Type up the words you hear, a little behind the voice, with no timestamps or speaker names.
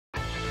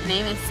My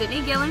name is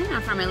Cydney Gillon.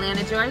 I'm from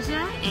Atlanta, Georgia,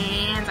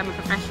 and I'm a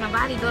professional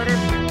bodybuilder.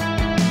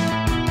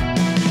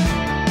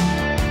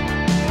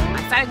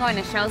 I started going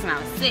to shows when I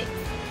was 6.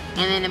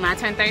 And then when I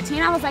turned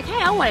 13, I was like,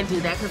 hey, I want to do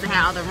that because it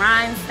had all the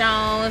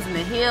rhinestones and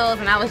the heels,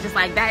 and I was just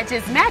like, that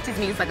just matches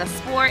me. It's like a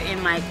sport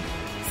and like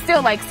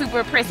still like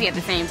super prissy at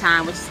the same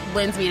time, which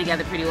blends me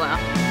together pretty well.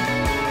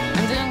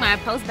 I'm doing my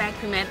post-bac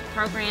pre-med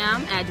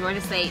program at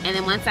Georgia State, and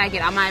then once I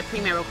get all my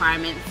pre-med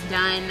requirements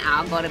done,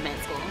 I'll go to med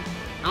school.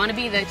 I want to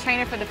be the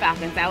trainer for the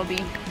Falcons. That would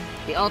be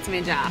the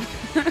ultimate job.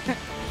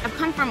 I've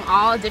come from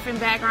all different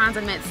backgrounds.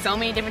 I've met so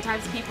many different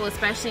types of people,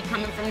 especially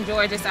coming from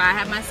Georgia, so I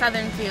have my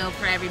southern feel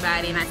for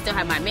everybody, and I still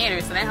have my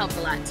manners, so that helps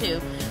a lot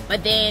too.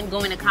 But then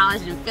going to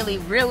college in Philly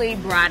really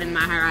broadened my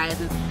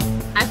horizons.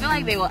 I feel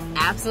like they will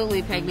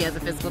absolutely peg me as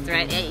a physical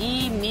threat, and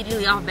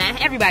immediately off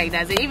bat, everybody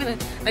does it. Even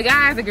the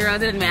guys, the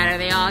girls, it doesn't matter.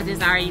 They all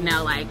just already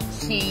know, like,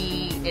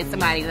 she is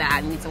somebody that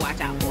I need to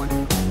watch out for.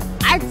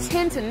 I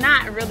tend to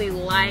not really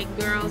like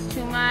girls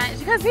too much,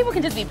 because people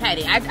can just be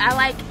petty. I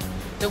like...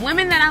 The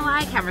women that I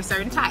like have a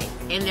certain type,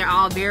 and they're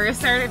all very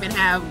assertive and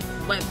have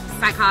what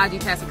psychology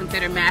tests would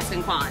consider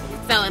masculine qualities.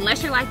 So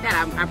unless you're like that,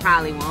 I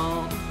probably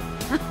won't.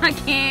 I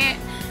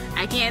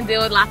can't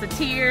deal with lots of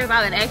tears,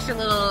 all that extra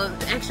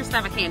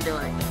stuff. I can't do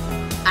it.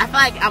 I feel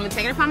like I'm gonna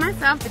take it upon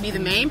myself to be the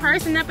main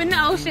person up in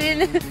the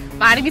ocean,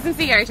 finding me some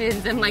sea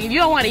urchins, and like, if you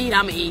don't want to eat,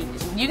 I'm gonna eat.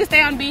 You can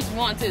stay on the beach if you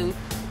want to,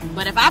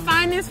 but if I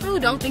find this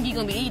food, don't think you're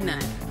gonna be eating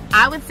none.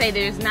 I would say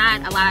there's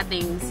not a lot of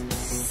things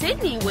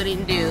Cydney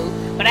wouldn't do,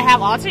 but I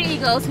have alter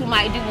egos who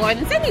might do more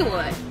than Cydney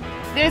would.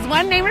 There's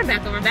one named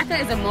Rebecca. Rebecca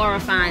is a more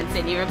refined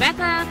Cydney.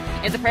 Rebecca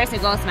is a person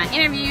who goes to my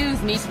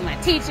interviews, meets with my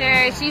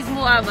teacher. She's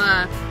more of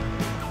a,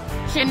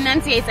 she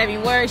enunciates every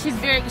word. She's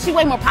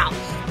way more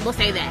polished, we'll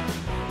say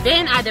that.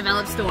 Then I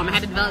developed Storm. I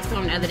had to develop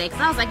Storm the other day,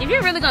 because I was like, if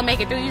you're really gonna make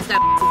it through, you just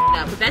gotta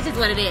up, but that's just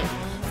what it is.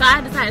 So I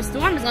decided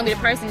Storm is gonna be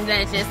the person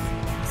that's just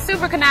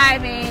super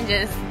conniving,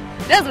 just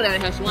does whatever the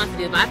hell she wants to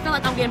do. But I feel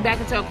like I'm getting back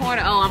into a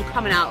corner. Oh, I'm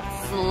coming out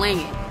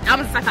slinging. I'm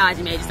a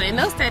psychology major, so in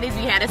those studies,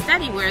 we had a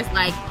study where it's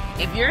like,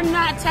 if you're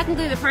not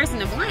technically the person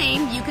to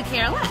blame, you could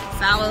care less.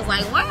 So I was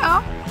like,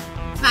 well,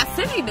 it's not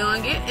Cydney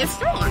doing it, it's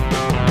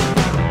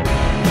Storm.